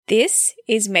This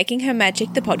is Making Her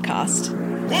Magic, the podcast.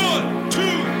 1, 2,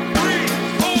 3,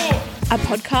 4. A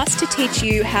podcast to teach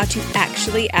you how to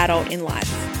actually adult in life.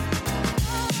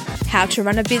 How to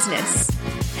run a business.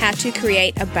 How to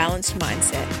create a balanced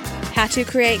mindset. How to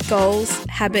create goals,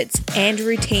 habits, and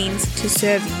routines to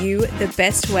serve you the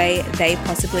best way they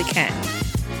possibly can.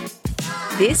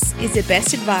 This is the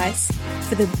best advice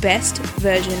for the best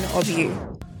version of you.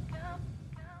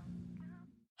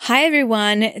 Hi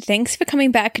everyone, thanks for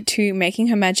coming back to Making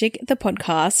Her Magic, the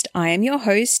podcast. I am your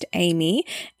host, Amy,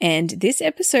 and this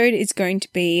episode is going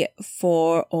to be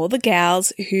for all the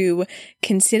gals who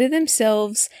consider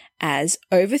themselves as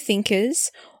overthinkers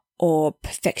or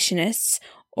perfectionists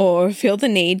or feel the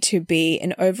need to be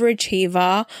an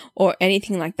overachiever or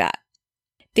anything like that.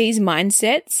 These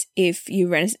mindsets, if you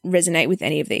resonate with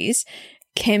any of these,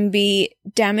 can be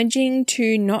damaging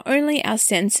to not only our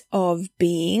sense of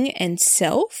being and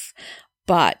self,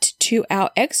 but to our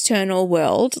external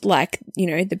world, like,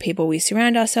 the people we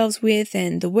surround ourselves with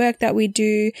and the work that we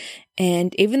do,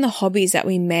 and even the hobbies that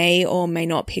we may or may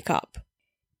not pick up.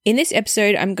 In this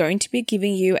episode, I'm going to be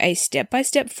giving you a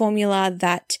step-by-step formula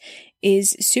that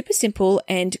is super simple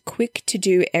and quick to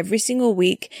do every single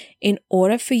week in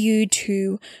order for you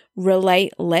to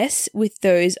relate less with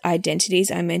those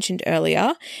identities I mentioned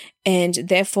earlier, and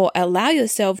therefore allow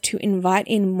yourself to invite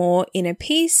in more inner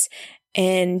peace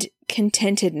and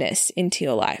contentedness into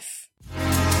your life.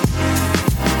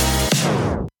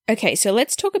 Okay, so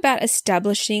let's talk about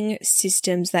establishing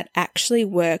systems that actually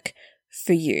work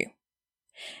for you.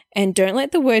 And don't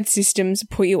let the word systems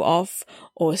put you off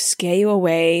or scare you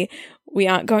away. We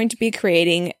aren't going to be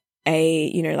creating a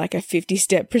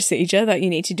 50-step procedure that you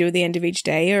need to do at the end of each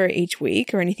day or each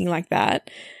week or anything like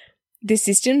that. The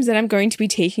systems that I'm going to be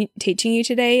teaching you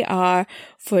today are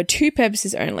for two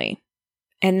purposes only,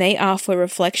 and they are for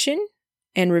reflection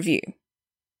and review.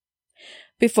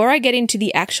 Before I get into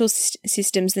the actual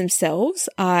systems themselves,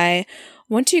 I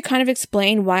want to kind of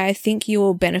explain why I think you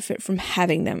will benefit from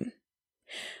having them.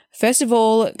 First of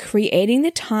all, creating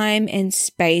the time and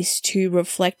space to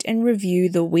reflect and review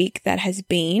the week that has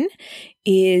been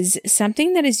is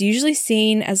something that is usually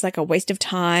seen as like a waste of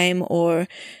time or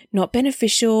not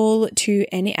beneficial to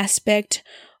any aspect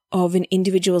of an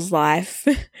individual's life.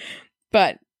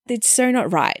 But it's so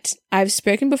not right. I've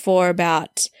spoken before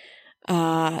about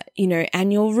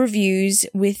annual reviews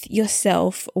with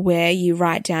yourself where you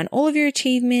write down all of your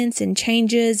achievements and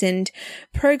changes and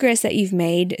progress that you've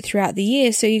made throughout the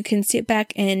year so you can sit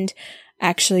back and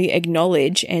actually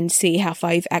acknowledge and see how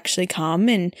far you've actually come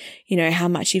and, how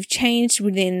much you've changed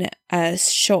within a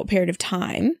short period of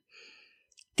time.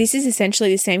 This is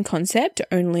essentially the same concept,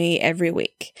 only every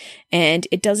week. And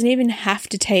it doesn't even have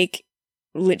to take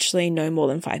literally no more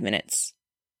than 5 minutes.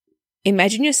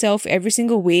 Imagine yourself every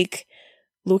single week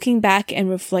looking back and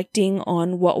reflecting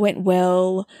on what went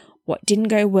well, what didn't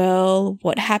go well,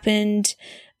 what happened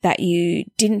that you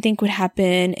didn't think would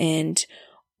happen, and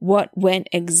what went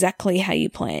exactly how you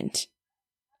planned.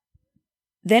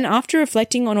 Then after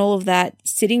reflecting on all of that,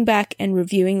 sitting back and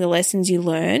reviewing the lessons you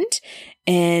learned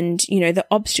and, the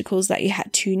obstacles that you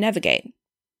had to navigate.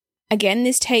 Again,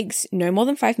 this takes no more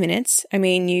than 5 minutes. I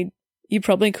mean, you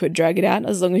probably could drag it out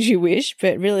as long as you wish,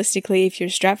 but realistically, if you're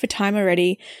strapped for time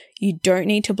already, you don't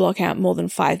need to block out more than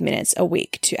 5 minutes a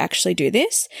week to actually do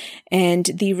this. And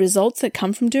the results that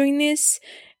come from doing this,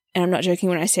 and I'm not joking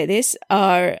when I say this,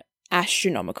 are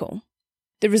astronomical.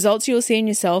 The results you'll see in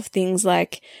yourself, things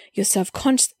like your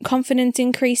self-confidence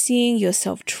increasing, your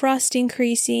self-trust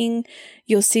increasing,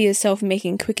 you'll see yourself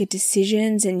making quicker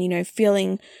decisions and,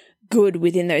 feeling good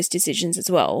within those decisions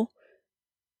as well.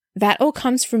 That all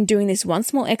comes from doing this one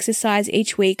small exercise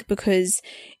each week because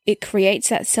it creates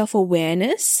that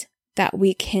self-awareness that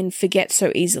we can forget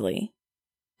so easily,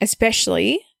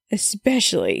 especially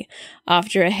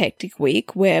after a hectic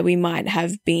week where we might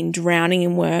have been drowning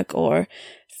in work or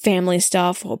family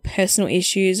stuff or personal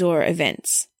issues or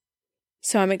events.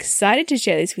 So I'm excited to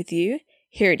share this with you.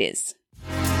 Here it is.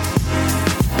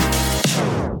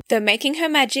 The Making Her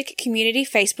Magic community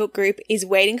Facebook group is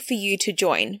waiting for you to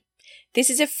join. This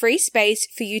is a free space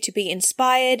for you to be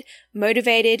inspired,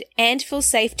 motivated, and feel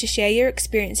safe to share your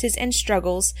experiences and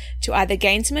struggles to either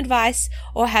gain some advice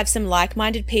or have some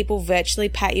like-minded people virtually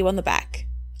pat you on the back.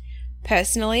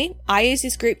 Personally, I use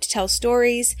this group to tell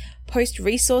stories, post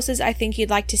resources I think you'd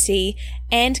like to see,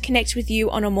 and connect with you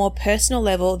on a more personal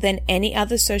level than any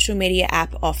other social media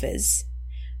app offers.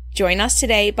 Join us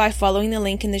today by following the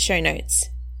link in the show notes.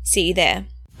 See you there.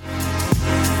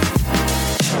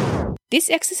 This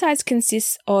exercise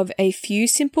consists of a few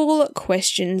simple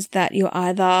questions that you're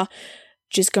either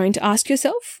just going to ask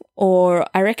yourself, or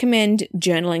I recommend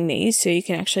journaling these so you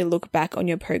can actually look back on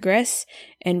your progress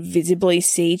and visibly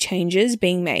see changes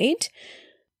being made.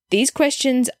 These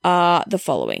questions are the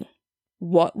following.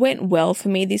 What went well for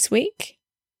me this week?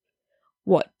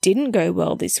 What didn't go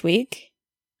well this week?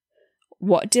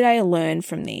 What did I learn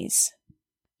from these?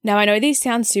 Now, I know these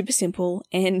sound super simple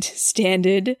and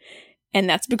standard, and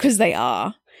that's because they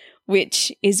are,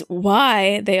 which is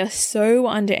why they are so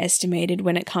underestimated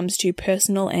when it comes to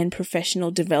personal and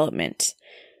professional development.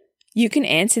 You can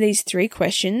answer these 3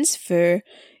 questions for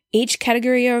each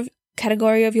category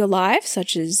of your life,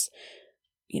 such as,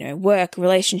 work,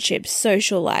 relationships,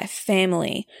 social life,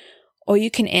 family, or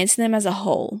you can answer them as a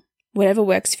whole, whatever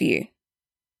works for you.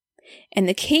 And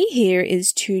the key here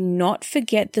is to not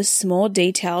forget the small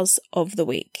details of the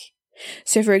week.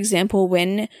 So, for example,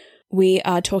 when we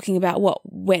are talking about what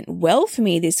went well for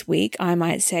me this week, I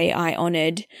might say I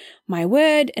honored my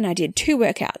word and I did 2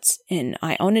 workouts, and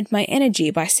I honored my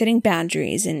energy by setting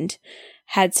boundaries and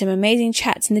had some amazing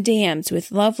chats in the DMs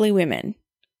with lovely women.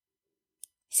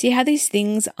 See how these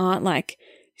things aren't like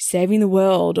saving the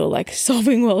world or like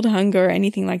solving world hunger or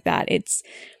anything like that. It's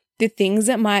the things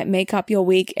that might make up your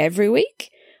week every week.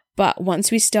 But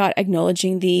once we start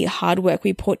acknowledging the hard work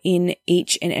we put in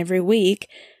each and every week,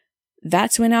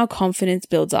 that's when our confidence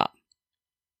builds up.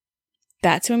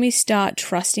 That's when we start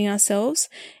trusting ourselves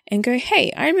and go,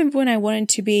 hey, I remember when I wanted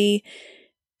to be,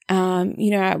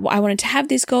 I wanted to have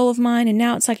this goal of mine, and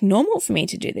now it's like normal for me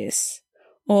to do this,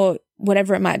 or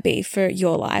whatever it might be for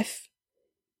your life.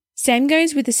 Same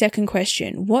goes with the second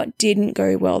question. What didn't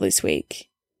go well this week?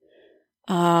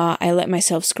 I let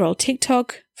myself scroll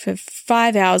TikTok for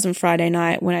 5 hours on Friday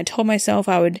night when I told myself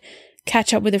I would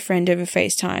catch up with a friend over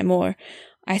FaceTime, or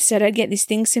I said I'd get this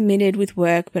thing submitted with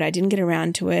work, but I didn't get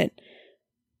around to it.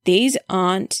 These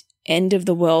aren't end of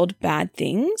the world bad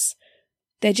things.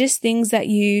 They're just things that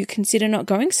you consider not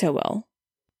going so well.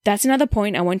 That's another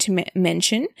point I want to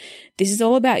mention. This is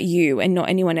all about you and not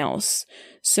anyone else.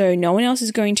 So no one else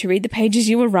is going to read the pages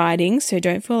you were writing, so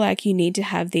don't feel like you need to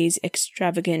have these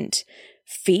extravagant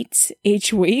feats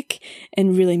each week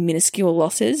and really minuscule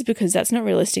losses, because that's not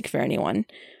realistic for anyone.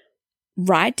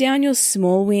 Write down your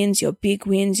small wins, your big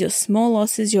wins, your small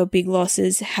losses, your big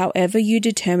losses, however you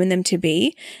determine them to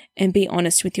be, and be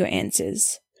honest with your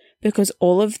answers, because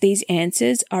all of these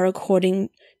answers are according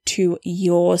to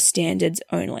your standards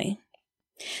only.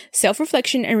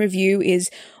 Self-reflection and review is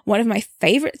one of my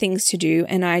favorite things to do,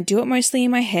 and I do it mostly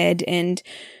in my head and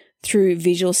through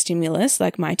visual stimulus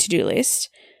like my to-do list.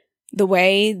 The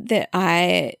way that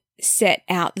I set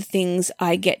out the things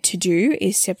I get to do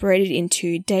is separated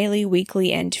into daily,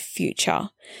 weekly, and future.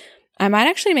 I might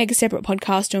actually make a separate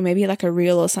podcast or maybe like a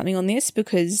reel or something on this,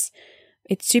 because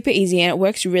it's super easy and it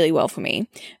works really well for me.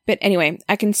 But anyway,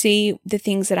 I can see the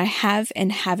things that I have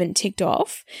and haven't ticked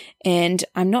off, and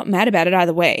I'm not mad about it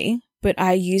either way, but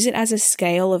I use it as a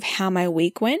scale of how my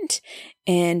week went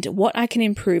and what I can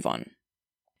improve on.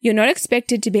 You're not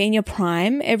expected to be in your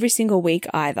prime every single week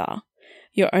either.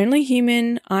 You're only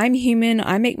human, I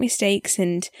make mistakes,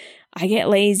 and I get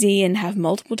lazy and have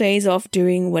multiple days off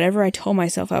doing whatever I told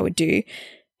myself I would do,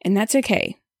 and that's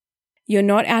okay. You're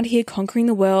not out here conquering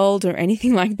the world or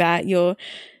anything like that. You're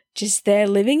just there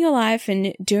living your life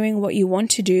and doing what you want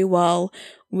to do while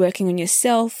working on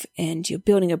yourself, and you're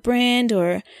building a brand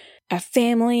or a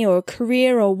family or a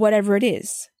career or whatever it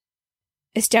is.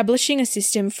 Establishing a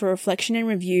system for reflection and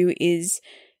review is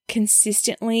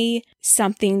consistently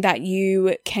something that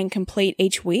you can complete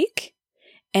each week,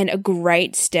 and a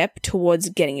great step towards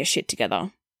getting your shit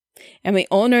together. And we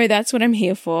all know that's what I'm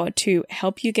here for, to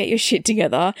help you get your shit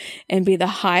together and be the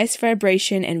highest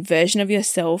vibration and version of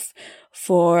yourself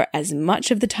for as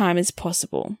much of the time as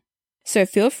possible. So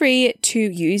feel free to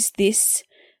use this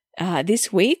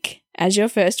week as your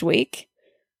first week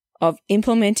of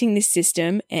implementing this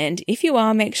system. And if you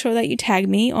are, make sure that you tag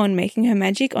me on Making Her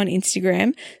Magic on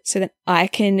Instagram so that I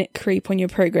can creep on your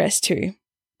progress too.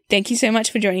 Thank you so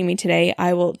much for joining me today.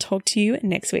 I will talk to you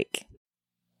next week.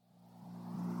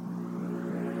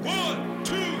 1,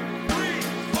 2, 3,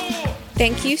 4.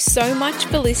 Thank you so much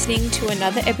for listening to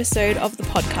another episode of the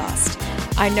podcast.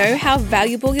 I know how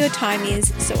valuable your time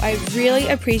is, so I really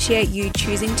appreciate you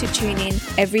choosing to tune in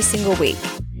every single week.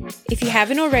 If you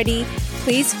haven't already,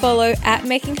 please follow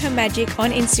 @MakingHerMagic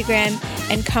on Instagram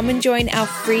and come and join our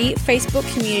free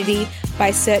Facebook community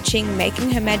by searching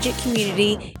Making Her Magic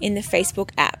Community in the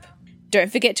Facebook app.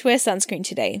 Don't forget to wear sunscreen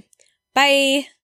today. Bye!